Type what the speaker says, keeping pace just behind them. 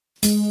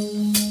Cmb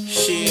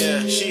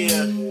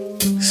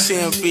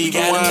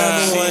Boy,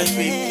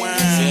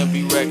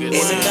 Cmb Records.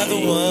 It's another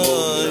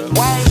one.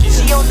 Why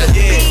she on the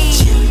beat?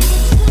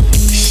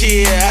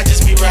 Yeah, I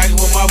just be rocking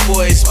with my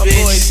boys, bitch.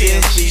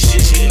 Cmb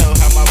shit, you know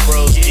how my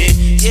bros get.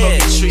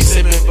 Smoking tree,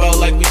 sipping bowl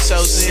like we so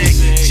sick.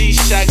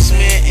 G-Shocks,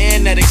 man,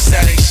 and that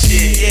exotic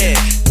shit. Yeah,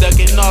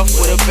 ducking off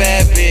with a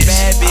bad bitch.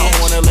 I don't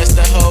wanna let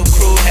the whole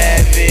crew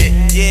have it.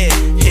 Yeah,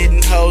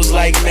 hitting hoes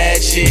like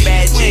magic.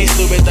 We ain't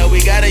stupid though, we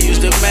gotta use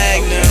the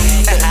Magnum.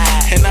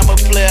 And I'm a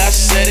player, I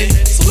said it.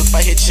 So if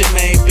I hit your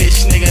main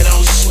bitch, nigga,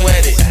 don't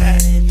sweat it.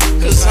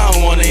 Cause I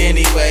don't want it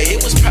anyway.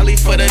 It was probably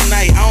for the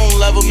night, I don't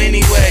love them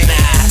anyway.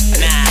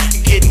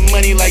 Getting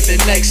money like the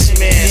next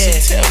man.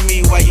 So tell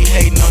me why you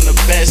hating on the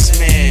best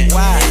man.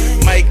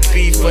 Mike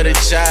B for the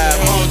job,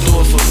 I don't do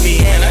it for me,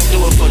 man, I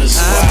do it for the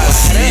squad.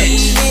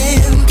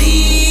 Cmb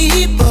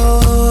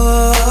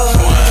Boy,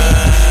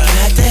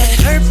 got that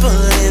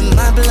purple in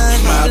my blood,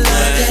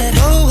 that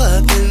blow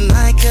up in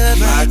my cup.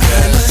 I'm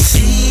a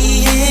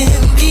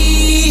Cmb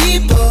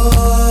Boy,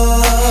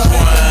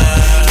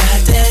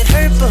 got that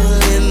purple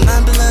in my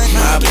blood,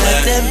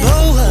 that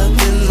blow up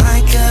in my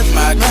cup,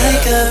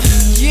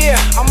 Yeah,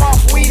 I'm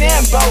off weed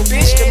and bow,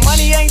 bitch. The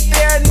money ain't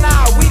there,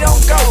 nah, we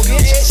don't go,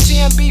 bitch.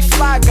 Cmb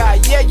fly guy,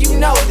 yeah, you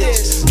know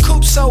this.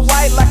 Coupe so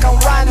white like I'm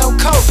riding on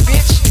coke,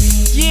 bitch.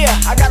 Yeah,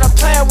 I got a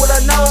plan with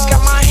her nose,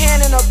 got my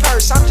hand in her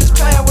purse, I'm just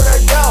playing with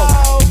her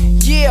dough.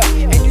 Yeah,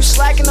 and you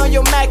slacking on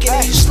your mackin'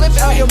 and you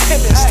slipping on your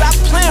pimpin'. Stop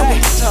playing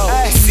with the toe.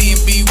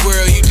 Cmb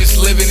world, you just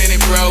living in it,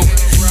 bro.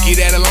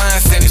 Get out of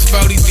line, send it's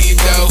 40 to your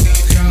dough.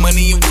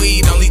 Money and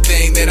weed, only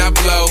thing that I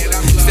blow.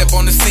 Step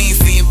on the scene,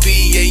 Cmb,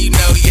 yeah you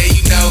know, yeah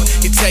you know.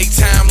 It take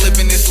time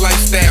living this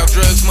lifestyle.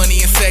 Drugs,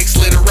 money, and sex,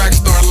 live a rock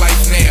star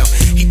life now.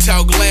 He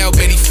talk loud,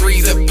 bet he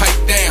freeze up,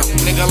 pipe down.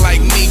 Nigga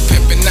like me,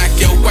 pimpin', knock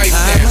your wife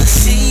down. I'm a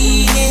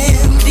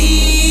Cmb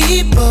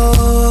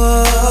Boy,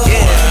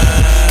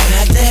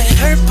 got that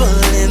purple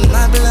in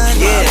my blood,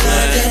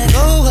 that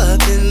blow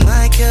up in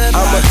my cup.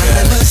 I'm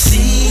a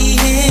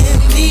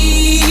Cmb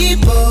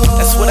Boy,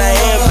 That's what I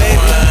am, baby.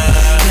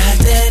 got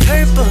that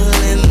purple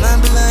in my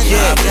blood,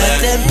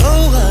 that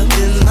blow up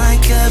in my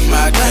cup,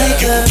 You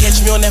can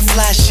catch me on that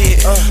fly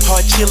shit,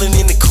 hard chillin'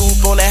 in the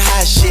coupe on that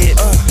high shit.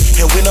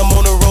 And when I'm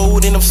on the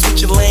road and I'm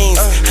switching lanes,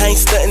 I ain't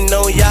stuntin'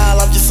 on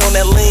y'all, I'm just on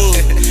that lean.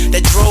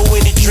 That dro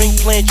in the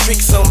drink playing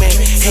tricks on me,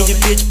 and your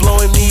bitch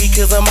blowing me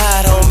cause I'm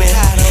hot on me.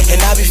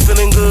 And I be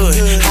feeling good,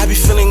 I be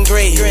feeling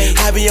great.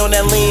 I be on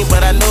that lean,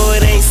 but I know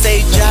it ain't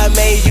safe. Job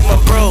made you my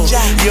bro,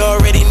 you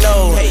already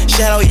know.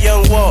 Shout out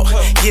Young Walk,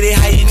 get it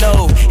how you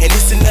know. And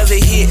it's another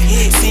hit,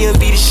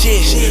 Cmb the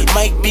shit.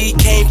 Mike B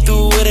came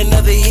through with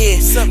another hit.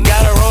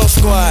 Got her own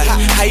squad,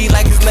 how you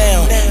like us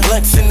now?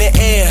 Blunts in the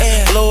air,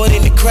 blow it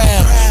in the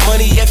crowd.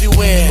 Money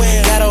everywhere,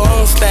 got her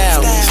own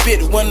style.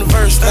 Spit one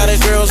verse, now the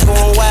girls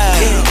going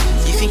wild.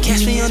 You can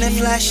catch me on that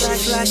fly shit.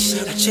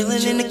 I'm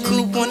chillin' in the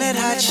coupe on that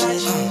hot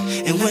shit.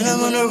 And when I'm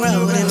on the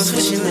road and I'm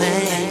switching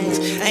lanes,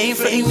 I ain't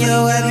frontin',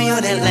 yo, I be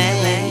on that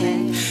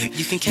lane.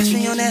 You can catch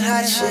me on that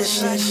hot shit,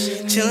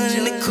 chillin'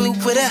 in the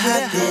coupe with a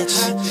hot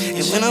bitch.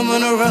 And when I'm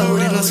on the road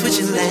and I'm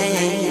switching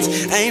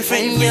lanes, I ain't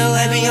frontin', yo,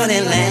 I be on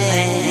that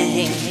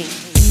lane.